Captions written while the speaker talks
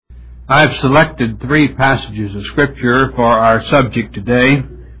I've selected three passages of Scripture for our subject today.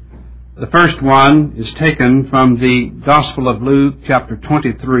 The first one is taken from the Gospel of Luke, chapter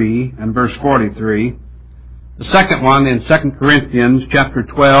 23 and verse 43. The second one in 2 Corinthians, chapter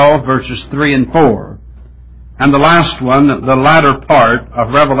 12, verses 3 and 4. And the last one, the latter part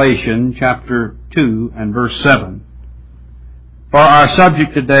of Revelation, chapter 2 and verse 7. For our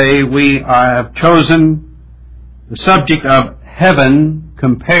subject today, we have chosen the subject of heaven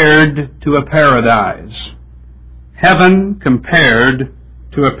compared to a paradise. Heaven compared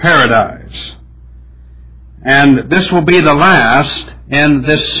to a paradise. And this will be the last in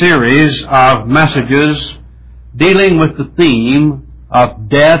this series of messages dealing with the theme of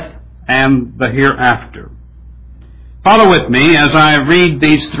death and the hereafter. Follow with me as I read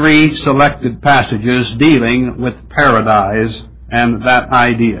these three selected passages dealing with paradise and that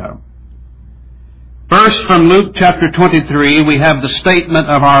idea. First, from Luke chapter 23, we have the statement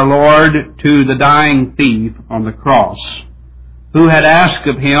of our Lord to the dying thief on the cross, who had asked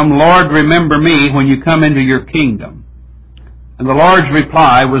of him, "Lord, remember me when you come into your kingdom." And the Lord's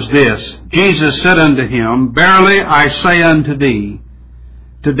reply was this: Jesus said unto him, "Verily I say unto thee,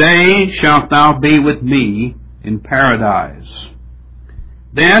 today shalt thou be with me in paradise."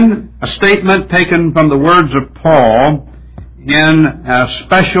 Then, a statement taken from the words of Paul in a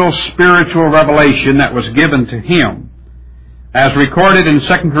special spiritual revelation that was given to him, as recorded in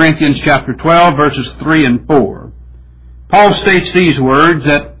 2 Corinthians chapter 12, verses 3 and 4. Paul states these words,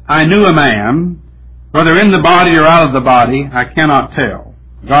 that I knew a man, whether in the body or out of the body, I cannot tell,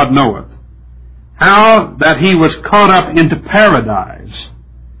 God knoweth, how that he was caught up into paradise,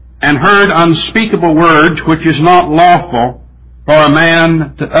 and heard unspeakable words which is not lawful for a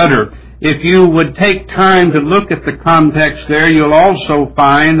man to utter. If you would take time to look at the context there, you'll also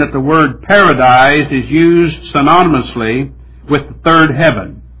find that the word paradise is used synonymously with the third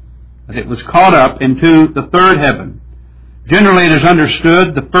heaven, that it was caught up into the third heaven. Generally it is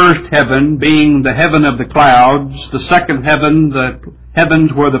understood the first heaven being the heaven of the clouds, the second heaven, the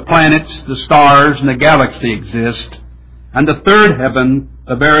heavens where the planets, the stars, and the galaxy exist, and the third heaven,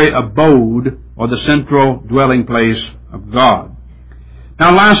 the very abode or the central dwelling place of God.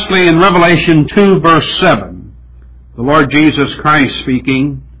 Now lastly, in Revelation 2, verse 7, the Lord Jesus Christ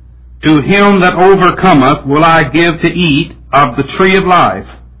speaking, "To him that overcometh will I give to eat of the tree of life,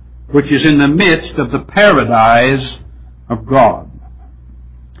 which is in the midst of the paradise of God."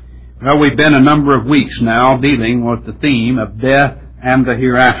 Well, we've been a number of weeks now dealing with the theme of death and the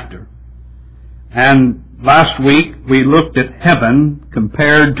hereafter. And last week we looked at heaven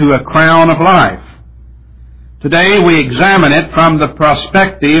compared to a crown of life. Today we examine it from the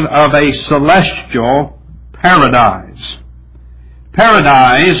perspective of a celestial paradise.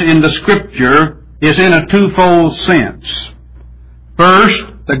 Paradise in the Scripture is in a twofold sense. First,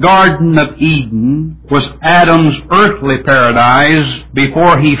 the Garden of Eden was Adam's earthly paradise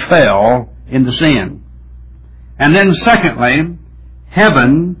before he fell into sin. And then secondly,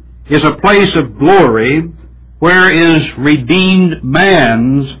 heaven is a place of glory where is redeemed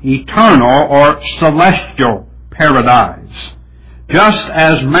man's eternal or celestial paradise. Just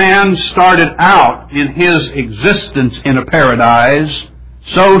as man started out in his existence in a paradise,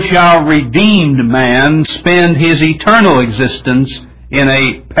 so shall redeemed man spend his eternal existence in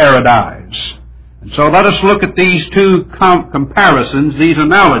a paradise. And so let us look at these two comparisons, these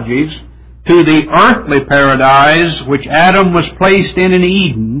analogies, to the earthly paradise which Adam was placed in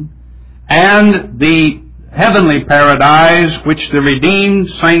Eden, and the heavenly paradise which the redeemed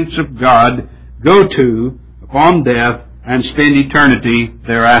saints of God go to upon death and spend eternity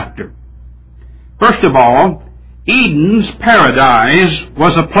thereafter. First of all, Eden's paradise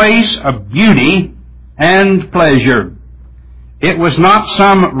was a place of beauty and pleasure. It was not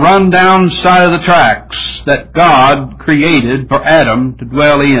some run-down side of the tracks that God created for Adam to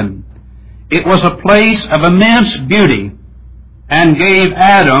dwell in. It was a place of immense beauty and gave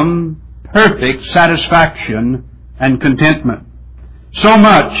Adam perfect satisfaction and contentment. So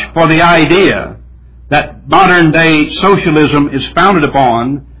much for the idea that modern-day socialism is founded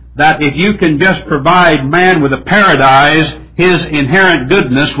upon, that if you can just provide man with a paradise, his inherent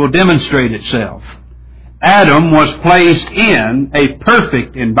goodness will demonstrate itself. Adam was placed in a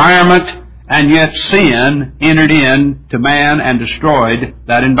perfect environment, and yet sin entered into man and destroyed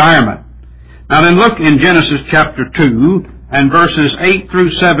that environment. Now then look in Genesis chapter 2 and verses 8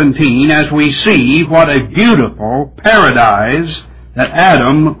 through 17 as we see what a beautiful paradise that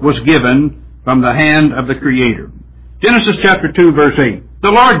Adam was given from the hand of the Creator. Genesis chapter 2 verse 8. The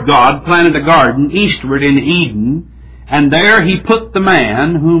Lord God planted a garden eastward in Eden, and there he put the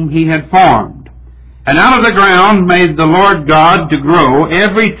man whom he had formed. And out of the ground made the Lord God to grow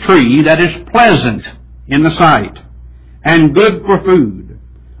every tree that is pleasant in the sight, and good for food,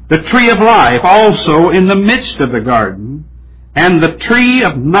 the tree of life also in the midst of the garden, and the tree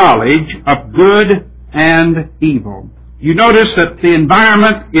of knowledge of good and evil. You notice that the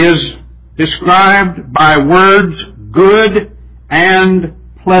environment is described by words good and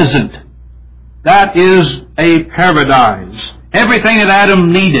pleasant. That is a paradise. Everything that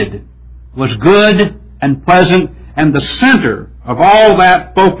Adam needed was good and pleasant, and the center of all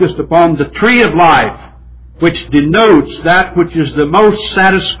that focused upon the tree of life, which denotes that which is the most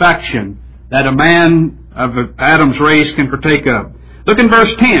satisfaction that a man of Adam's race can partake of. Look in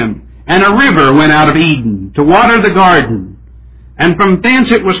verse 10. And a river went out of Eden to water the garden, and from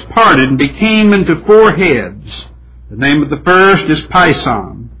thence it was parted and became into four heads. The name of the first is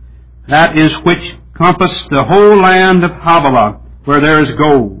Pison, that is which compassed the whole land of Havilah, where there is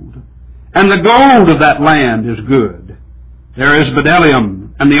gold. And the gold of that land is good. There is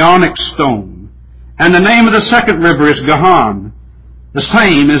bdellium and the onyx stone. And the name of the second river is Gihon. The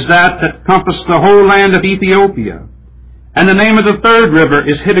same is that compassed the whole land of Ethiopia. And the name of the third river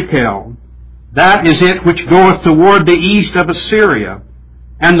is Hiddekel. That is it which goeth toward the east of Assyria.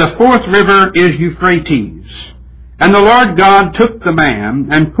 And the fourth river is Euphrates. And the Lord God took the man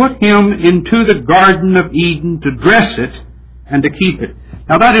and put him into the Garden of Eden to dress it and to keep it.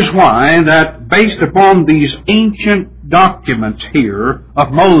 Now that is why that based upon these ancient documents here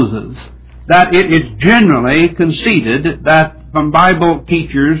of Moses, that it is generally conceded that from Bible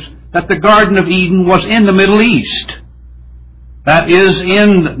teachers that the Garden of Eden was in the Middle East. That is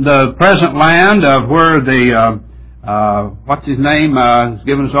in the present land of where the, what's his name, has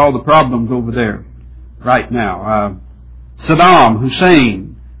given us all the problems over there right now. Saddam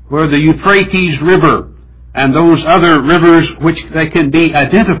Hussein, where the Euphrates River and those other rivers which they can be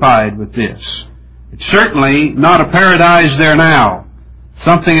identified with this. It's certainly not a paradise there now.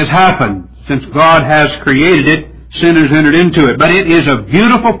 Something has happened since God has created it. Sinners entered into it. But it is a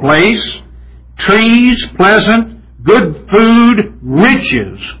beautiful place. Trees, pleasant, good food,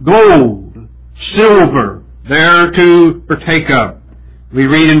 riches, gold, silver, there to partake of. We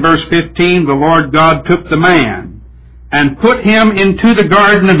read in verse 15, the Lord God took the man and put him into the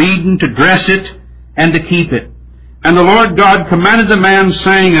Garden of Eden to dress it and to keep it. And the Lord God commanded the man,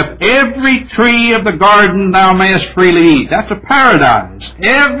 saying, of every tree of the garden thou mayest freely eat. That's a paradise.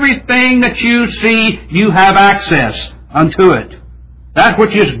 Everything that you see, you have access unto it. That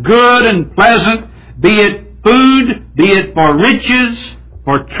which is good and pleasant, be it food, be it for riches,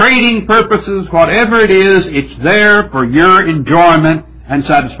 for trading purposes, whatever it is, it's there for your enjoyment and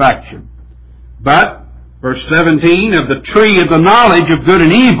satisfaction. But, verse 17, of the tree of the knowledge of good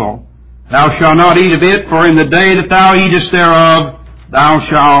and evil, thou shalt not eat of it, for in the day that thou eatest thereof, thou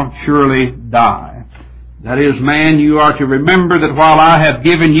shalt surely die. That is, man, you are to remember that while I have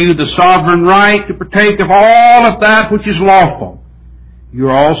given you the sovereign right to partake of all of that which is lawful, you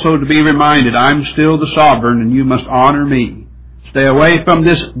are also to be reminded, I'm still the sovereign and you must honor me. Stay away from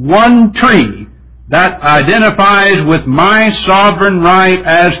this one tree that identifies with my sovereign right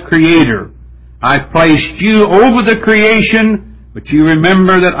as creator. I've placed you over the creation, but you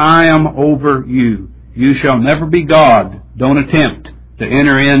remember that I am over you. You shall never be God. Don't attempt to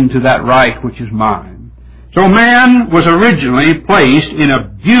enter into that right which is mine. So man was originally placed in a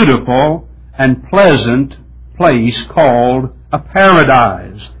beautiful and pleasant place called a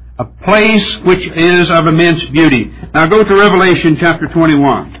paradise, a place which is of immense beauty. Now go to Revelation chapter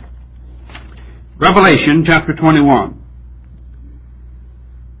 21. Revelation chapter 21.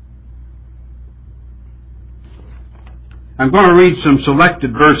 I'm going to read some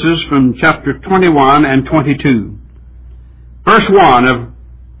selected verses from chapter 21 and 22. Verse 1 of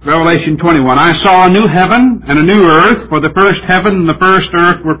Revelation 21. I saw a new heaven and a new earth, for the first heaven and the first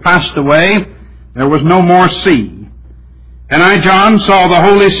earth were passed away. There was no more sea. And I, John, saw the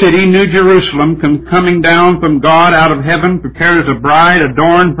holy city, New Jerusalem, coming down from God out of heaven, prepared as a bride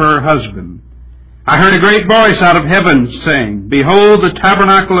adorned for her husband. I heard a great voice out of heaven saying, behold, the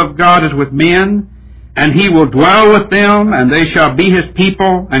tabernacle of God is with men, and he will dwell with them, and they shall be his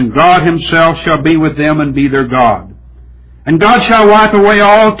people, and God himself shall be with them and be their God. And God shall wipe away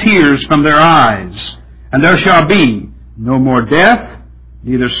all tears from their eyes, and there shall be no more death,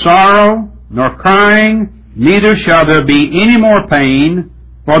 neither sorrow, nor crying, neither shall there be any more pain,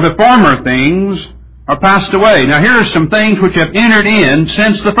 for the former things are passed away. Now here are some things which have entered in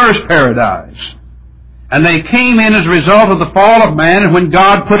since the first paradise. And they came in as a result of the fall of man, when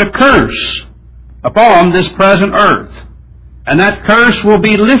God put a curse upon this present earth. And that curse will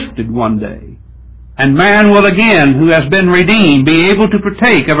be lifted one day. And man will again, who has been redeemed, be able to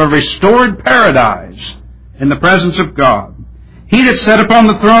partake of a restored paradise in the presence of God. He that sat upon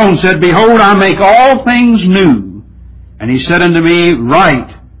the throne said, Behold, I make all things new. And he said unto me,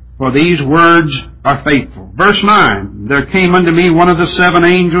 Write, for these words are faithful. Verse 9, There came unto me one of the 7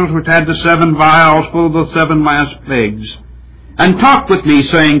 angels which had the 7 vials full of the 7 last plagues, and talked with me,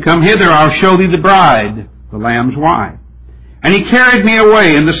 saying, Come hither, I'll show thee the bride, the Lamb's wife. And he carried me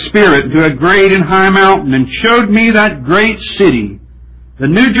away in the Spirit to a great and high mountain, and showed me that great city, the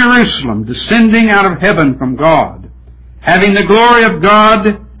New Jerusalem, descending out of heaven from God, having the glory of God,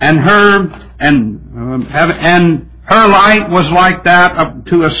 and her light was like that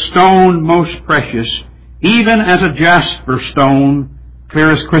to a stone most precious, even as a jasper stone,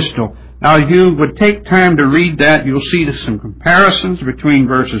 clear as crystal. Now, if you would take time to read that, you'll see some comparisons between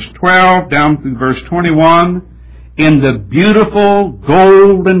verses 12 down through verse 21 in the beautiful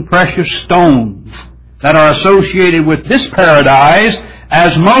gold and precious stones that are associated with this paradise,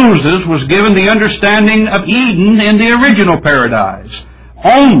 as Moses was given the understanding of Eden in the original paradise.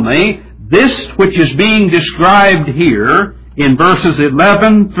 Only this which is being described here in verses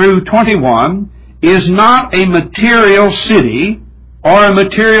 11 through 21 is not a material city or a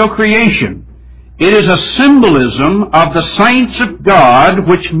material creation. It is a symbolism of the saints of God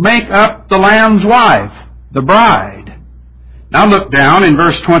which make up the Lamb's wife, the bride. Now look down in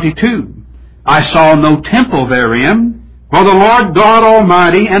verse 22. I saw no temple therein, for the Lord God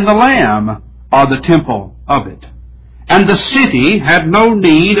Almighty and the Lamb are the temple of it. And the city had no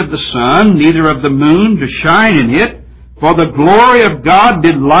need of the sun, neither of the moon to shine in it, for the glory of God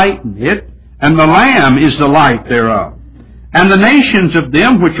did lighten it, and the Lamb is the light thereof. And the nations of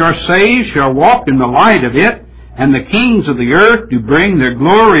them which are saved shall walk in the light of it, and the kings of the earth do bring their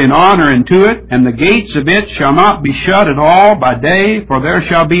glory and honor into it, and the gates of it shall not be shut at all by day, for there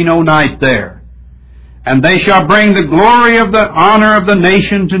shall be no night there. And they shall bring the glory of the honor of the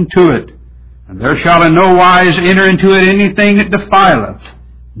nations into it, and there shall in no wise enter into it anything that defileth,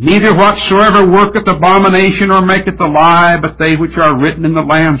 neither whatsoever worketh abomination or maketh a lie, but they which are written in the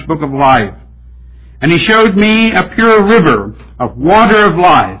Lamb's book of life. And he showed me a pure river of water of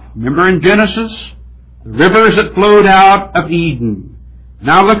life. Remember in Genesis? The rivers that flowed out of Eden.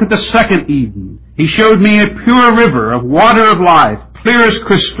 Now look at the second Eden. He showed me a pure river of water of life, clear as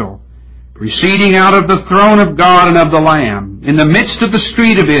crystal, proceeding out of the throne of God and of the Lamb. In the midst of the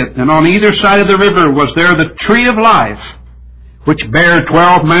street of it, and on either side of the river, was there the tree of life, which bare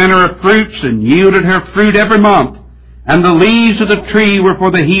 12 manner of fruits, and yielded her fruit every month. And the leaves of the tree were for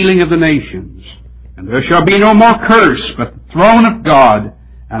the healing of the nations. And there shall be no more curse, but the throne of God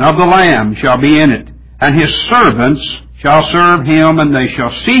and of the Lamb shall be in it. And his servants shall serve him, and they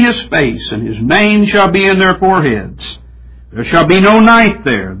shall see his face, and his name shall be in their foreheads. There shall be no night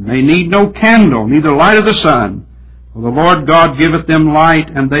there. They need no candle, neither light of the sun. For the Lord God giveth them light,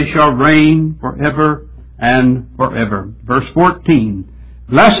 and they shall reign forever and forever. Verse 14.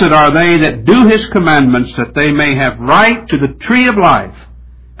 Blessed are they that do his commandments, that they may have right to the tree of life,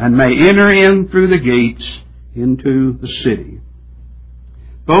 and may enter in through the gates into the city.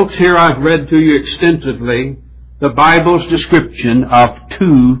 Folks, here I've read to you extensively the Bible's description of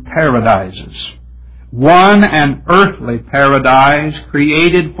 2 paradises. One, an earthly paradise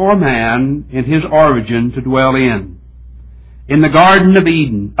created for man in his origin to dwell in. In the Garden of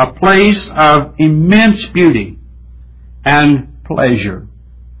Eden, a place of immense beauty and pleasure.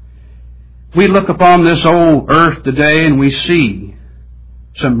 We look upon this old earth today and we see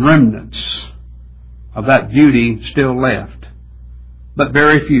some remnants of that beauty still left, but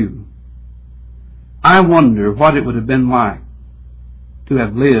very few. I wonder what it would have been like to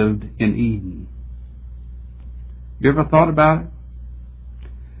have lived in Eden. You ever thought about it?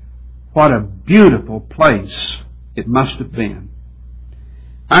 What a beautiful place it must have been.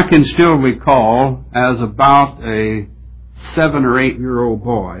 I can still recall, as about a 7 or 8 year old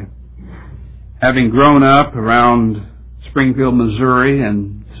boy, having grown up around Springfield, Missouri,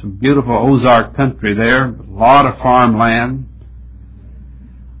 and some beautiful Ozark country there, a lot of farmland.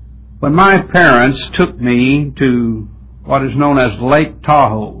 When my parents took me to what is known as Lake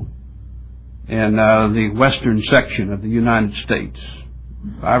Tahoe in the western section of the United States,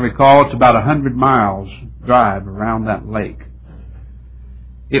 if I recall, it's about 100 miles drive around that lake.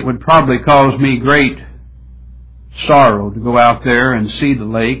 It would probably cause me great sorrow to go out there and see the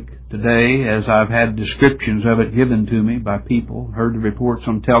lake today, as I've had descriptions of it given to me by people, heard the reports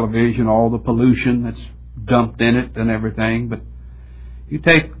on television, all the pollution that's dumped in it and everything. But you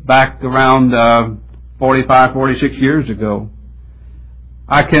take back around 45, 46 years ago,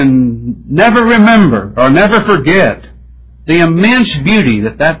 I can never remember or never forget the immense beauty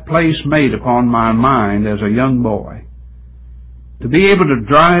that place made upon my mind as a young boy. To be able to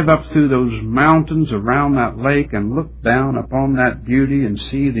drive up through those mountains around that lake and look down upon that beauty and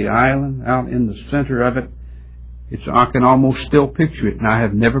see the island out in the center of it, I can almost still picture it, and I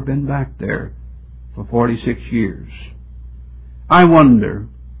have never been back there for 46 years. I wonder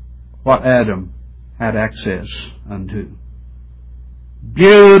what Adam had access unto.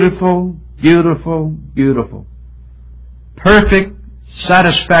 Beautiful, beautiful, beautiful. Perfect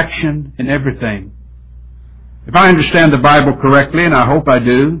satisfaction in everything. If I understand the Bible correctly, and I hope I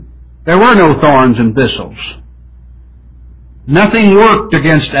do, there were no thorns and thistles. Nothing worked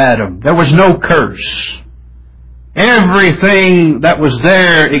against Adam. There was no curse. Everything that was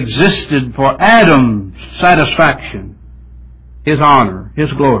there existed for Adam's satisfaction, his honor,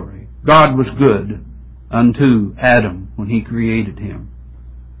 his glory. God was good unto Adam when He created him.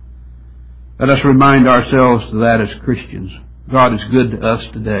 Let us remind ourselves of that as Christians. God is good to us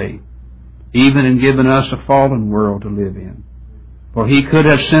today, even in giving us a fallen world to live in. For He could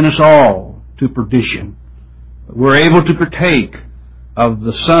have sent us all to perdition. But we're able to partake of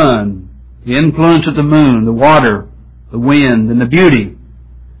the sun, the influence of the moon, the water, the wind, and the beauty.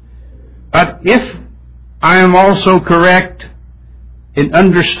 But if I am also correct in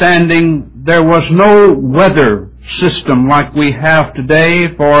understanding there was no weather system like we have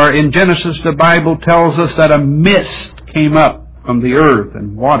today, for in Genesis the Bible tells us that a mist came up from the earth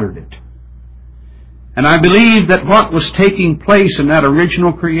and watered it. And I believe that what was taking place in that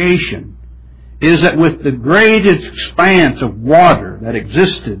original creation is that with the greatest expanse of water that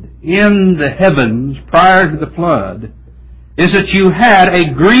existed in the heavens prior to the flood, is that you had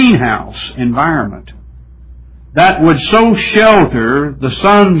a greenhouse environment that would so shelter the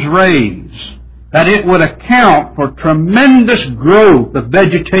sun's rays that it would account for tremendous growth of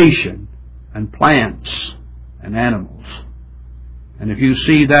vegetation and plants and animals. And if you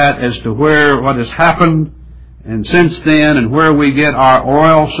see that as to what has happened, and since then, and where we get our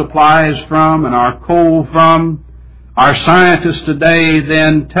oil supplies from and our coal from, our scientists today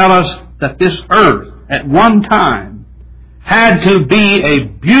then tell us that this earth at one time had to be a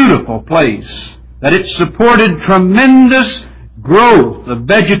beautiful place, that it supported tremendous growth of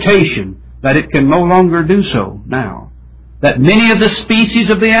vegetation, that it can no longer do so now. That many of the species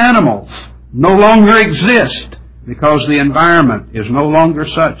of the animals no longer exist because the environment is no longer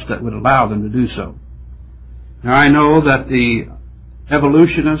such that would allow them to do so. Now I know that the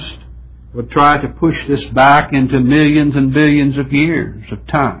evolutionists would try to push this back into millions and billions of years of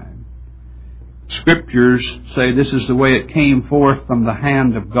time. Scriptures say this is the way it came forth from the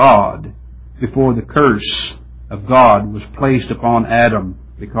hand of God before the curse of God was placed upon Adam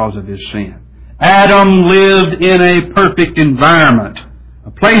because of his sin. Adam lived in a perfect environment, a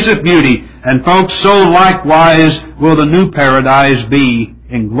place of beauty, and folks, so likewise will the new paradise be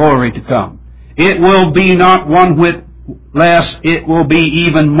in glory to come. It will be not one whit less, it will be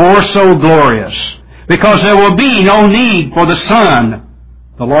even more so glorious, because there will be no need for the sun.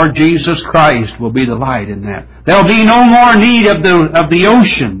 The Lord Jesus Christ will be the light in that. There will be no more need of the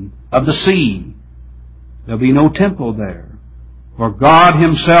ocean, of the sea. There will be no temple there. For God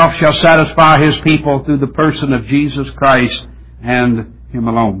Himself shall satisfy His people through the person of Jesus Christ and Him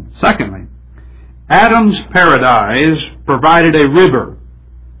alone. Secondly, Adam's paradise provided a river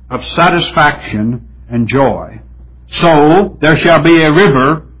of satisfaction and joy. So there shall be a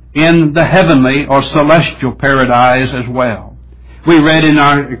river in the heavenly or celestial paradise as well. We read in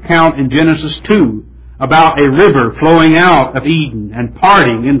our account in Genesis 2 about a river flowing out of Eden and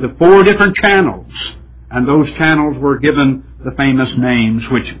parting into 4 different channels. And those channels were given the famous names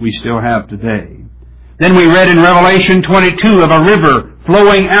which we still have today. Then we read in Revelation 22 of a river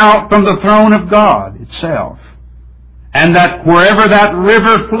flowing out from the throne of God itself. And that wherever that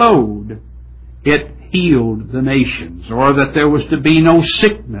river flowed, it healed the nations, or that there was to be no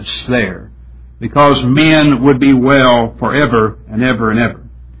sickness there, because men would be well forever and ever and ever.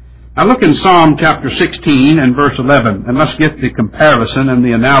 Now look in Psalm chapter 16 and verse 11, and let's get the comparison and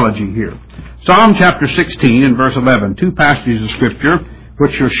the analogy here. Psalm chapter 16 and verse 11, 2 passages of Scripture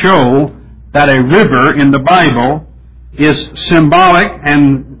which will show that a river in the Bible is symbolic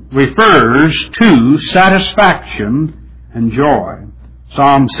and refers to satisfaction and joy.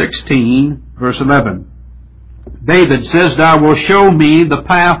 Psalm 16, verse 11. David says, "Thou wilt show me the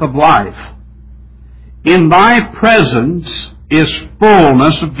path of life. In Thy presence is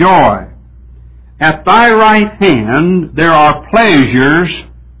fullness of joy. At Thy right hand there are pleasures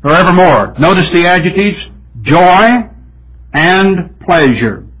forevermore." Notice the adjectives, joy and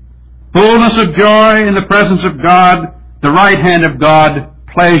pleasure. Fullness of joy in the presence of God, the right hand of God,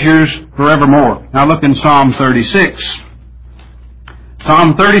 pleasures forevermore. Now look in Psalm 36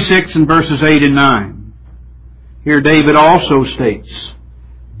 Psalm 36 and verses 8 and 9. Here David also states,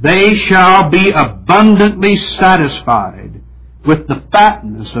 "They shall be abundantly satisfied with the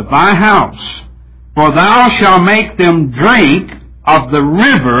fatness of thy house, for thou shalt make them drink of the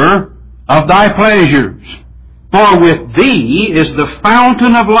river of thy pleasures. For with thee is the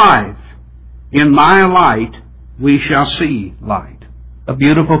fountain of life. In thy light we shall see light." A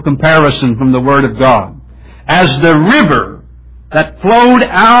beautiful comparison from the Word of God. As the river that flowed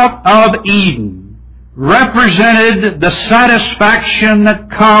out of Eden represented the satisfaction that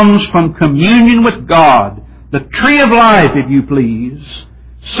comes from communion with God, the tree of life, if you please,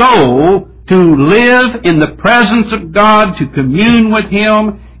 so to live in the presence of God, to commune with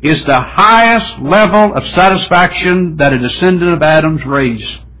Him, is the highest level of satisfaction that a descendant of Adam's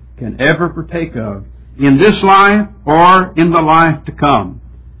race can ever partake of in this life or in the life to come.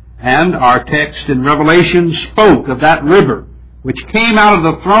 And our text in Revelation spoke of that river which came out of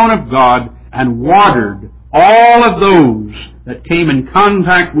the throne of God and watered all of those that came in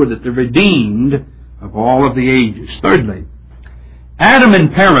contact with it, the redeemed of all of the ages. Thirdly, Adam in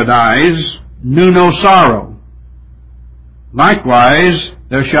paradise knew no sorrow. Likewise,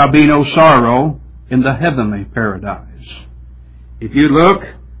 there shall be no sorrow in the heavenly paradise. If you look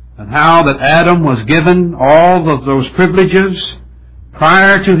at how that Adam was given all of those privileges,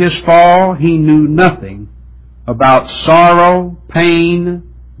 prior to his fall, he knew nothing about sorrow, pain,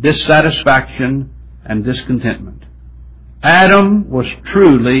 dissatisfaction, and discontentment. Adam was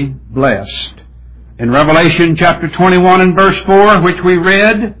truly blessed. In Revelation chapter 21 and verse 4, which we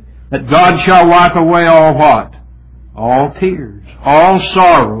read, that God shall wipe away all what? All tears, all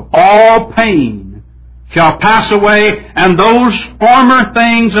sorrow, all pain shall pass away, and those former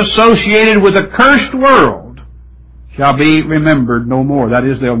things associated with a cursed world shall be remembered no more. That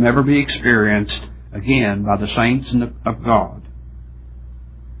is, they'll never be experienced again by the saints of God.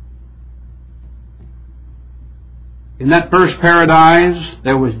 In that first paradise,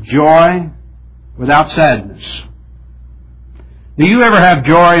 there was joy without sadness. Do you ever have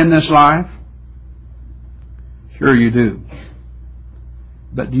joy in this life? Sure you do.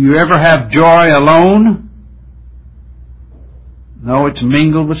 But do you ever have joy alone? No, it's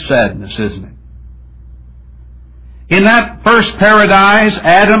mingled with sadness, isn't it? In that first paradise,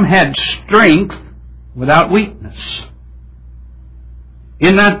 Adam had strength without weakness.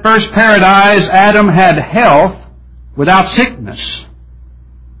 In that first paradise, Adam had health without sickness.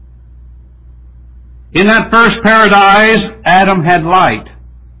 In that first paradise, Adam had light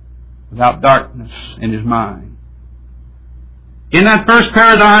without darkness in his mind. In that first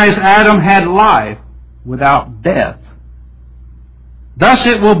paradise, Adam had life without death. Thus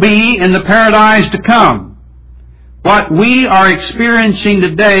it will be in the paradise to come. What we are experiencing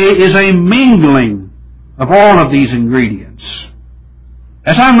today is a mingling of all of these ingredients.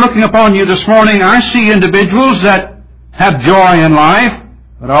 As I'm looking upon you this morning, I see individuals that have joy in life,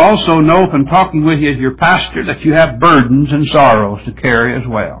 but I also know from talking with you as your pastor that you have burdens and sorrows to carry as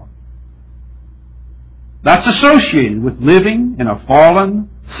well. That's associated with living in a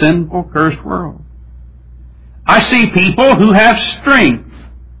fallen, sinful, cursed world. I see people who have strength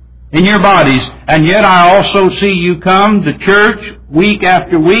in your bodies, and yet I also see you come to church week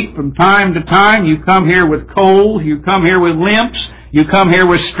after week from time to time. You come here with colds, you come here with limps, you come here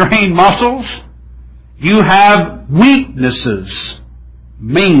with strained muscles. You have weaknesses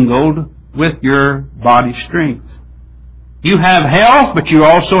mingled with your body strength. You have health, but you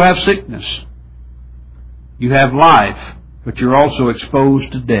also have sickness. You have life, but you're also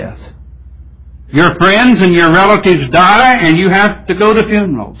exposed to death. Your friends and your relatives die, and you have to go to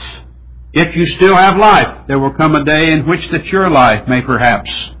funerals. If you still have life, there will come a day in which that your life may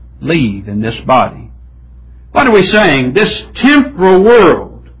perhaps leave in this body. What are we saying? This temporal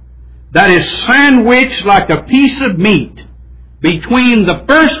world that is sandwiched like a piece of meat between the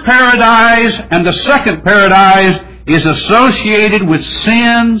first paradise and the second paradise is associated with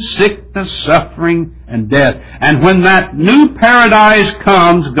sin, sickness, suffering, and death. And when that new paradise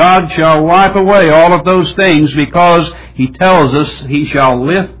comes, God shall wipe away all of those things, because He tells us He shall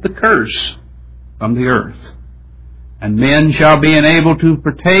lift the curse from the earth. And men shall be enabled to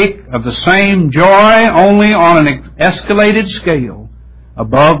partake of the same joy, only on an escalated scale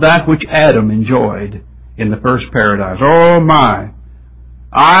above that which Adam enjoyed in the first paradise. Oh my!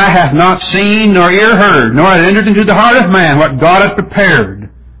 I have not seen nor ear heard, nor hath entered into the heart of man what God hath prepared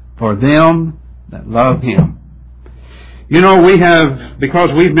for them that love Him. You know, because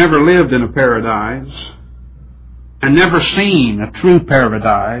we've never lived in a paradise and never seen a true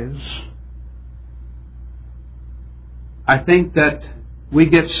paradise, I think that we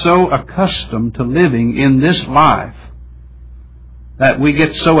get so accustomed to living in this life that we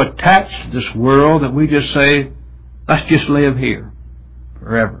get so attached to this world that we just say, let's just live here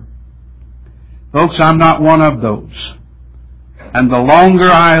forever. Folks, I'm not one of those. And the longer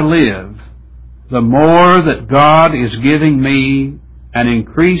I live, the more that God is giving me an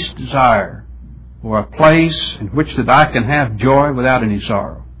increased desire for a place in which that I can have joy without any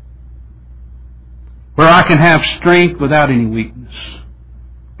sorrow, where I can have strength without any weakness,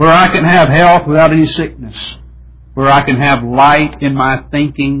 where I can have health without any sickness, where I can have light in my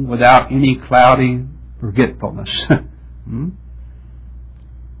thinking without any cloudy forgetfulness.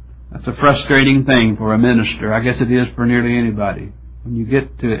 That's a frustrating thing for a minister. I guess it is for nearly anybody. When you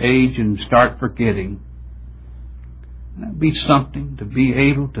get to age and start forgetting, that'd be something to be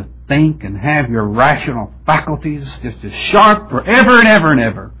able to think and have your rational faculties just as sharp forever and ever and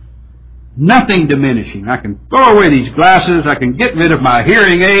ever. Nothing diminishing. I can throw away these glasses. I can get rid of my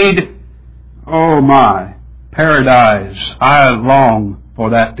hearing aid. Oh my, paradise. I long for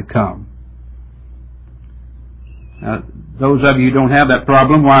that to come. Now, those of you who don't have that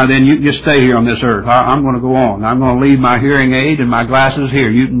problem, why then you just stay here on this earth. I'm going to go on. I'm going to leave my hearing aid and my glasses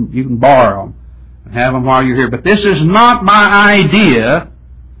here. You can borrow them and have them while you're here. But this is not my idea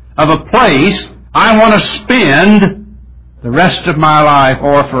of a place I want to spend the rest of my life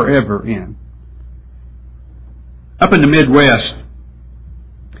or forever in. Up in the Midwest,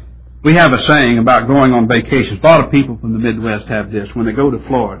 we have a saying about going on vacations. A lot of people from the Midwest have this when they go to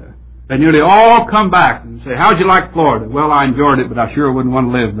Florida. They nearly all come back and say, how'd you like Florida? Well, I enjoyed it, but I sure wouldn't want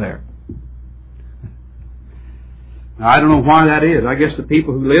to live there. Now, I don't know why that is. I guess the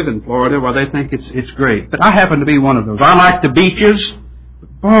people who live in Florida, well, they think it's great. But I happen to be one of those. I like the beaches.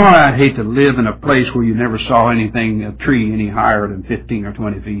 But boy, I'd hate to live in a place where you never saw anything, a tree any higher than 15 or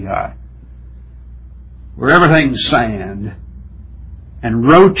 20 feet high. Where everything's sand and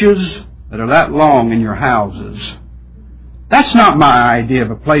roaches that are that long in your houses. That's not my idea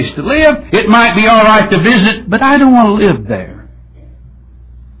of a place to live. It might be all right to visit, but I don't want to live there.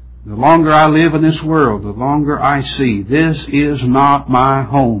 The longer I live in this world, the longer I see this is not my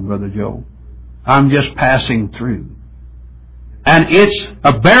home, Brother Joe. I'm just passing through. And it's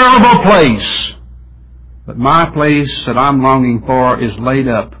a bearable place. But my place that I'm longing for is laid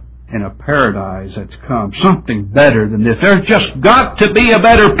up in a paradise that's come. Something better than this. There's just got to be a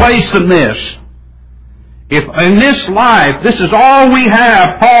better place than this. If in this life, this is all we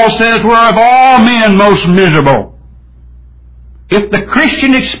have, Paul says, we're of all men most miserable. If the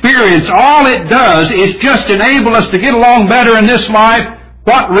Christian experience, all it does is just enable us to get along better in this life,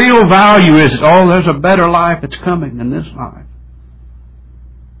 what real value is it? Oh, there's a better life that's coming in this life.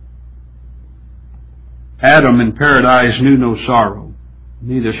 Adam in paradise knew no sorrow,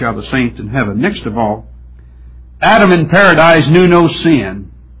 neither shall the saints in heaven. Next of all, Adam in paradise knew no sin.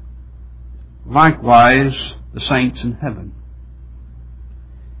 Likewise, the saints in heaven.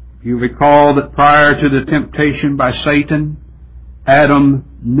 You recall that prior to the temptation by Satan, Adam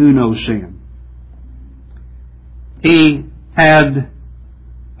knew no sin. He had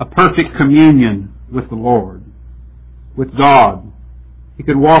a perfect communion with the Lord, with God. He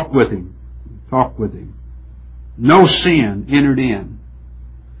could walk with Him, talk with Him. No sin entered in.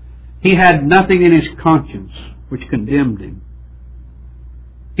 He had nothing in his conscience which condemned him.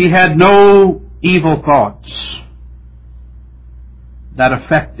 He had no evil thoughts that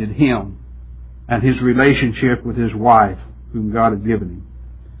affected him and his relationship with his wife, whom God had given him.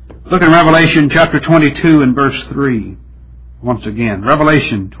 Look in Revelation chapter 22 and verse 3. Once again,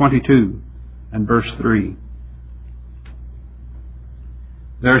 Revelation 22 and verse 3.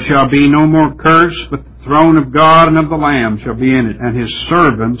 There shall be no more curse, but the throne of God and of the Lamb shall be in it, and His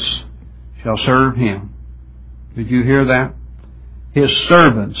servants shall serve Him. Did you hear that? His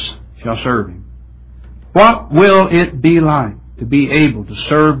servants shall serve Him. What will it be like to be able to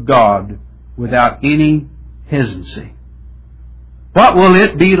serve God without any hesitancy? What will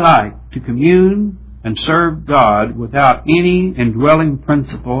it be like to commune and serve God without any indwelling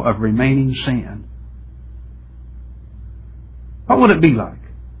principle of remaining sin? What would it be like?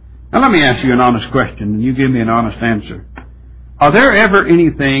 Now let me ask you an honest question, and you give me an honest answer. Is there ever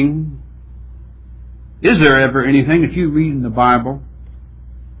anything that you read in the Bible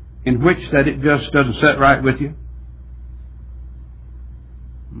in which that it just doesn't sit right with you?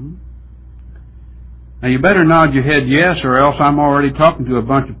 Now you better nod your head yes, or else I'm already talking to a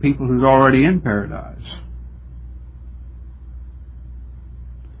bunch of people who's already in paradise.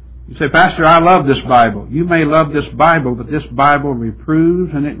 You say, Pastor, I love this Bible. You may love this Bible, but this Bible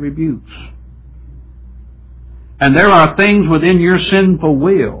reproves and it rebukes. And there are things within your sinful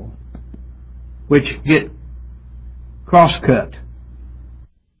will which get cross-cut.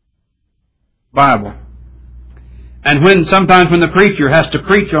 Bible. And sometimes when the preacher has to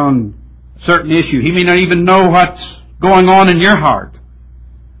preach on a certain issue, he may not even know what's going on in your heart.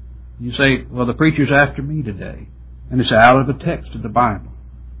 You say, well, the preacher's after me today. And it's out of the text of the Bible.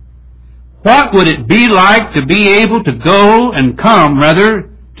 What would it be like to be able to go and come, rather,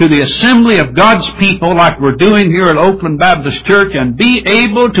 to the assembly of God's people like we're doing here at Oakland Baptist Church and be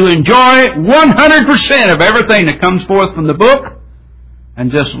able to enjoy 100% of everything that comes forth from the book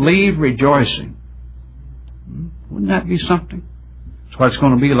and just leave rejoicing? Wouldn't that be something? That's what it's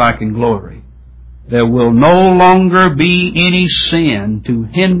going to be like in glory. There will no longer be any sin to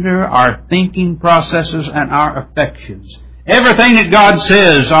hinder our thinking processes and our affections. Everything that God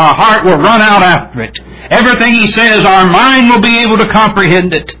says, our heart will run out after it. Everything He says, our mind will be able to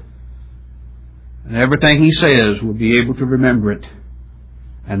comprehend it. And everything He says, we'll be able to remember it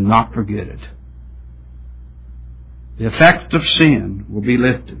and not forget it. The effects of sin will be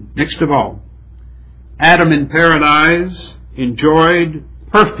lifted. Next of all, Adam in paradise enjoyed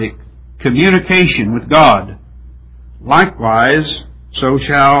perfect communication with God. Likewise, so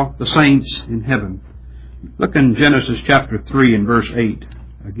shall the saints in heaven. Look in Genesis chapter 3 and verse 8.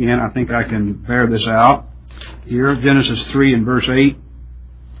 Again, I think I can bear this out. Here, Genesis 3 and verse 8.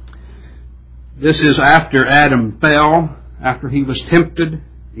 This is after Adam fell, after he was tempted.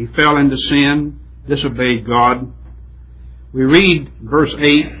 He fell into sin, disobeyed God. We read verse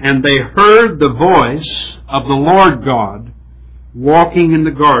 8, and they heard the voice of the Lord God walking in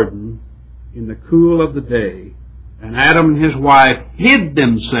the garden in the cool of the day. And Adam and his wife hid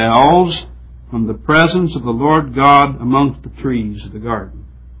themselves from the presence of the Lord God amongst the trees of the garden.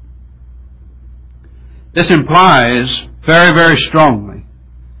 This implies very, very strongly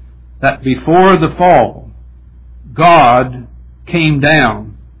that before the fall, God came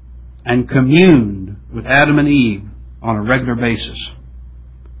down and communed with Adam and Eve on a regular basis.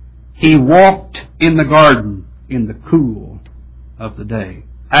 He walked in the garden in the cool of the day,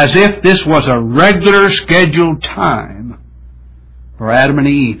 as if this was a regular scheduled time for Adam and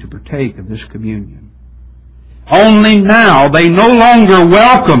Eve to partake of this communion. Only now they no longer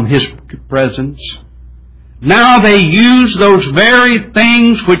welcome His presence. Now they use those very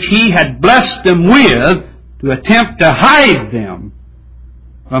things which He had blessed them with to attempt to hide them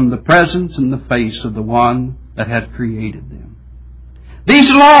from the presence and the face of the One that had created them. These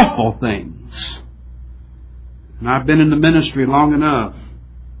lawful things. And I've been in the ministry long enough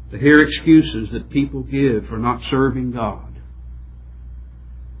to hear excuses that people give for not serving God.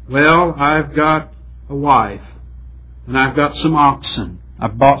 Well, I've got a wife, and I've got some oxen.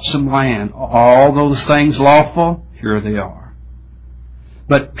 I've bought some land. All those things lawful? Sure they are.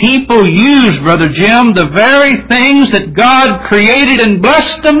 But people use, Brother Jim, the very things that God created and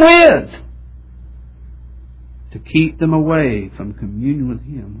blessed them with to keep them away from communion with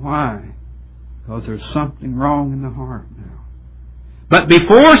Him. Why? Because there's something wrong in the heart now. But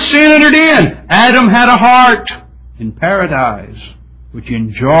before sin entered in, Adam had a heart in paradise which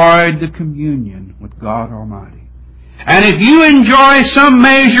enjoyed the communion with God Almighty. And if you enjoy some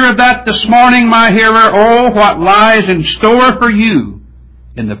measure of that this morning, my hearer, oh, what lies in store for you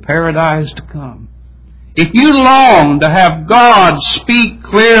in the paradise to come. If you long to have God speak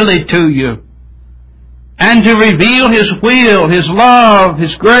clearly to you and to reveal His will, His love,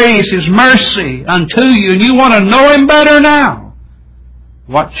 His grace, His mercy unto you, and you want to know Him better now,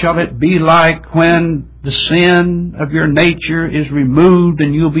 what shall it be like when the sin of your nature is removed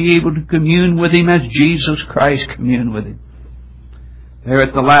and you'll be able to commune with Him as Jesus Christ communed with Him? There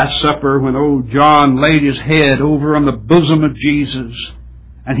at the Last Supper, when old John laid his head over on the bosom of Jesus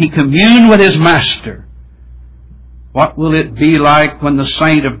and he communed with his Master, what will it be like when the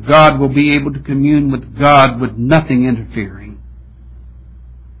saint of God will be able to commune with God with nothing interfering?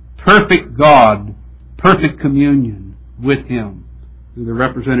 Perfect God, perfect communion with Him through the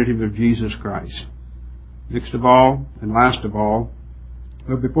representative of Jesus Christ. Next of all, and last of all,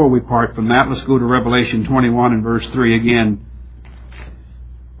 but before we part from that, let's go to Revelation 21 and verse 3 again.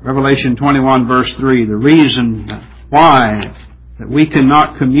 Revelation 21 verse 3, the reason why that we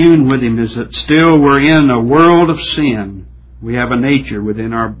cannot commune with Him is that still we're in a world of sin. We have a nature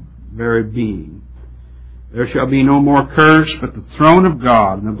within our very being. There shall be no more curse, but the throne of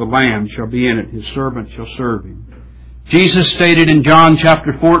God and of the Lamb shall be in it. His servants shall serve Him. Jesus stated in John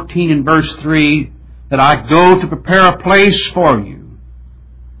chapter 14 and verse 3 that I go to prepare a place for you.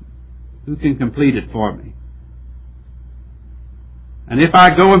 Who can complete it for me? And if I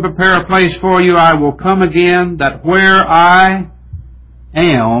go and prepare a place for you, I will come again, that where I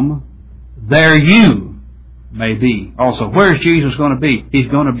am, there you may be. Also, where is Jesus going to be? He's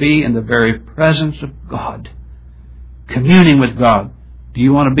going to be in the very presence of God, communing with God. Do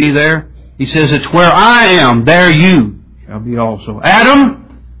you want to be there? He says, it's where I am, there you shall be also.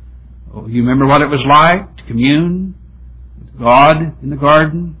 Adam, oh, you remember what it was like to commune with God in the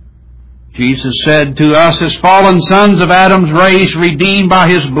garden? Jesus said to us as fallen sons of Adam's race, redeemed by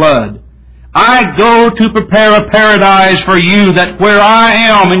His blood, I go to prepare a paradise for you, that where I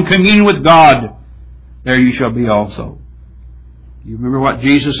am in communion with God, there you shall be also. You remember what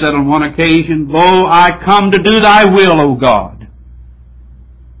Jesus said on one occasion? Lo, I come to do thy will, O God.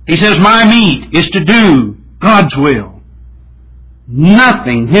 He says, my meat is to do God's will.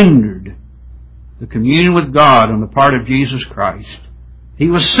 Nothing hindered the communion with God on the part of Jesus Christ. He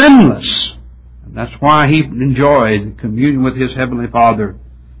was sinless, and that's why He enjoyed communion with His Heavenly Father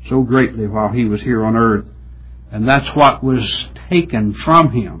so greatly while He was here on earth. And that's what was taken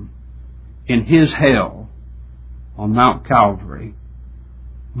from Him in His hell on Mount Calvary.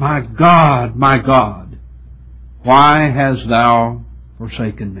 My God, why hast Thou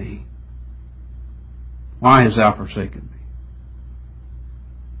forsaken me? Why hast Thou forsaken me?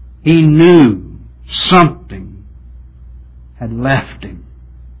 He knew something had left Him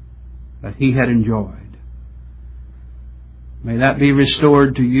that He had enjoyed. May that be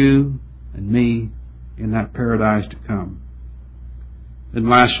restored to you and me in that paradise to come. Then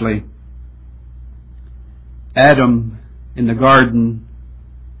lastly, Adam in the garden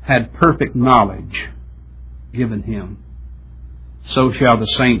had perfect knowledge given him. So shall the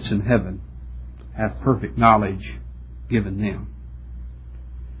saints in heaven have perfect knowledge given them.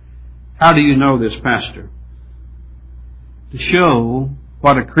 How do you know this, Pastor? To show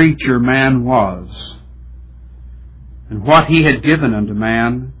what a creature man was and what He had given unto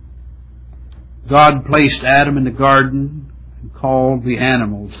man, God placed Adam in the garden and called the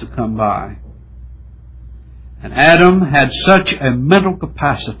animals to come by. And Adam had such a mental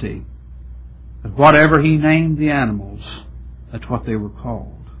capacity that whatever he named the animals, that's what they were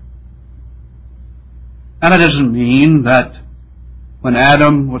called. And it doesn't mean that when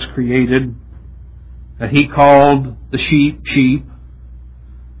Adam was created that he called the sheep, sheep,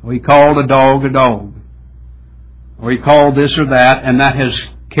 or he called a dog, or he called this or that, and that has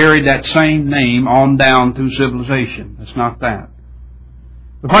carried that same name on down through civilization. That's not that.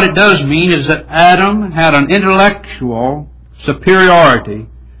 But what it does mean is that Adam had an intellectual superiority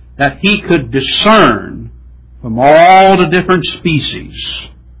that he could discern from all the different species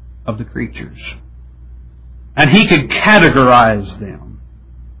of the creatures. And he could categorize them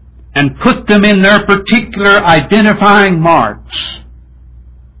and put them in their particular identifying marks,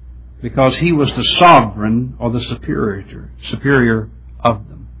 because he was the sovereign or the superior of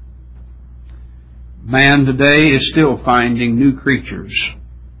them. Man today is still finding new creatures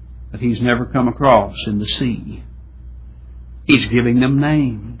that he's never come across in the sea. He's giving them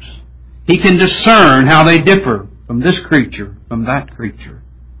names. He can discern how they differ from this creature, from that creature.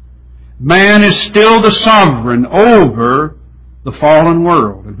 Man is still the sovereign over the fallen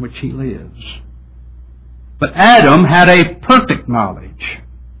world in which he lives. But Adam had a perfect knowledge.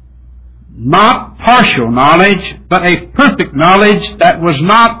 Not partial knowledge, but a perfect knowledge that was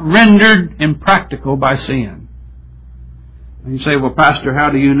not rendered impractical by sin. And you say, well, Pastor,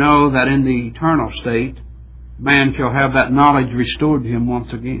 how do you know that in the eternal state, man shall have that knowledge restored to him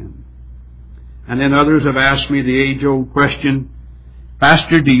once again? And then others have asked me the age-old question,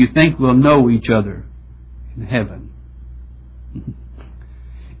 Pastor, do you think we'll know each other in heaven?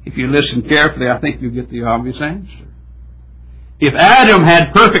 If you listen carefully, I think you'll get the obvious answer. If Adam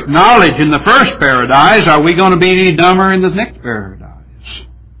had perfect knowledge in the first paradise, are we going to be any dumber in the next paradise?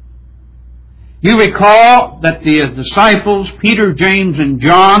 You recall that the disciples, Peter, James, and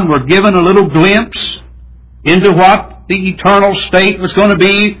John, were given a little glimpse into what the eternal state was going to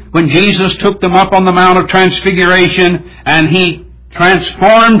be when Jesus took them up on the Mount of Transfiguration and He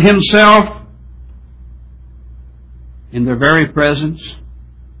transformed Himself in their very presence.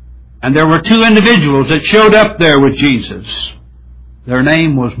 And there were two individuals that showed up there with Jesus. Their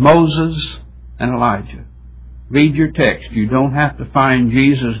name was Moses and Elijah. Read your text. You don't have to find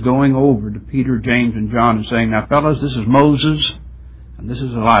Jesus going over to Peter, James, and John and saying, now fellows, this is Moses and this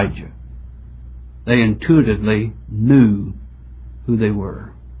is Elijah. They intuitively knew who they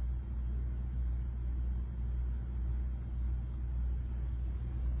were.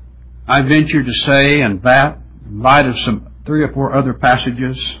 I venture to say, and that, in light of some 3 or 4 other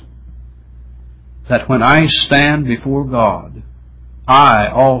passages, that when I stand before God, I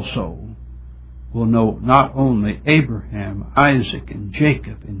also will know not only Abraham, Isaac, and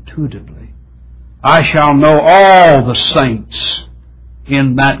Jacob intuitively. I shall know all the saints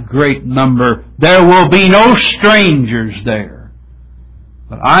in that great number. There will be no strangers there.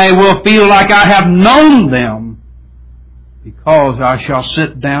 But I will feel like I have known them because I shall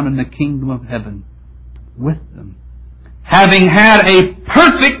sit down in the kingdom of heaven with them, having had a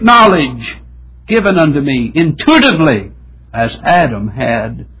perfect knowledge given unto me intuitively, as Adam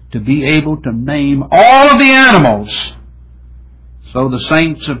had, to be able to name all of the animals. So the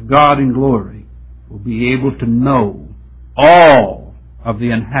saints of God in glory will be able to know all of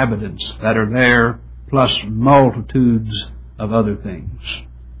the inhabitants that are there, plus multitudes of other things.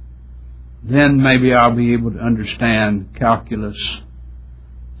 Then maybe I'll be able to understand calculus.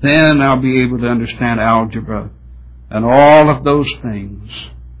 Then I'll be able to understand algebra and all of those things.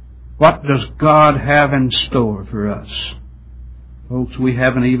 What does God have in store for us? Folks, we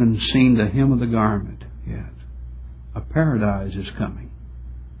haven't even seen the hem of the garment yet. A paradise is coming.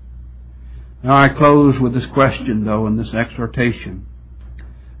 Now I close with this question, though, in this exhortation.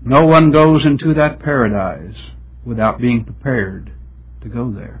 No one goes into that paradise without being prepared to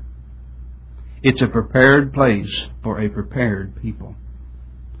go there. It's a prepared place for a prepared people.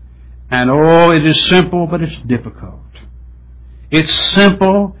 And it is simple, but it's difficult. It's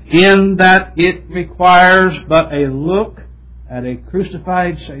simple in that it requires but a look at a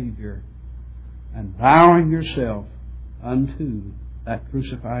crucified Savior and bowing yourself unto that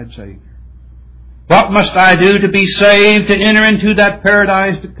crucified Savior. What must I do to be saved, to enter into that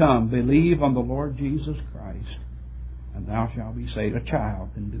paradise to come? Believe on the Lord Jesus Christ, and thou shalt be saved. A child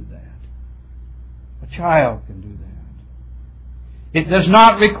can do that. A child can do that. It does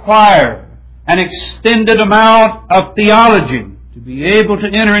not require an extended amount of theology to be able to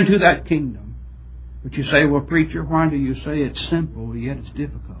enter into that kingdom. But you say, well, preacher, why do you say it's simple, yet it's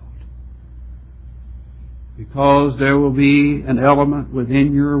difficult? Because there will be an element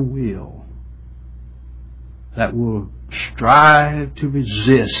within your will that will strive to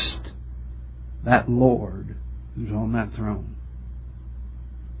resist that Lord who's on that throne.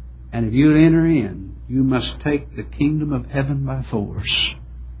 And if you enter in, you must take the kingdom of heaven by force.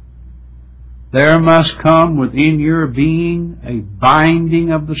 There must come within your being a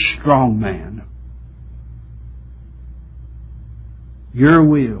binding of the strong man. Your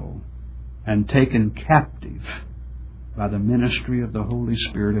will, and taken captive by the ministry of the Holy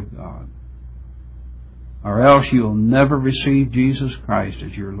Spirit of God. Or else you'll never receive Jesus Christ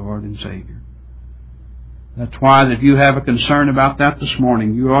as your Lord and Savior. That's why if you have a concern about that this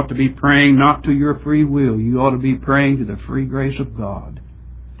morning, you ought to be praying not to your free will. You ought to be praying to the free grace of God.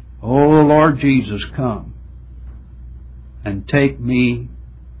 Oh, Lord Jesus, come and take me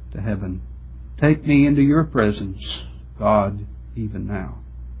to heaven. Take me into your presence, God, even now.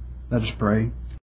 Let us pray.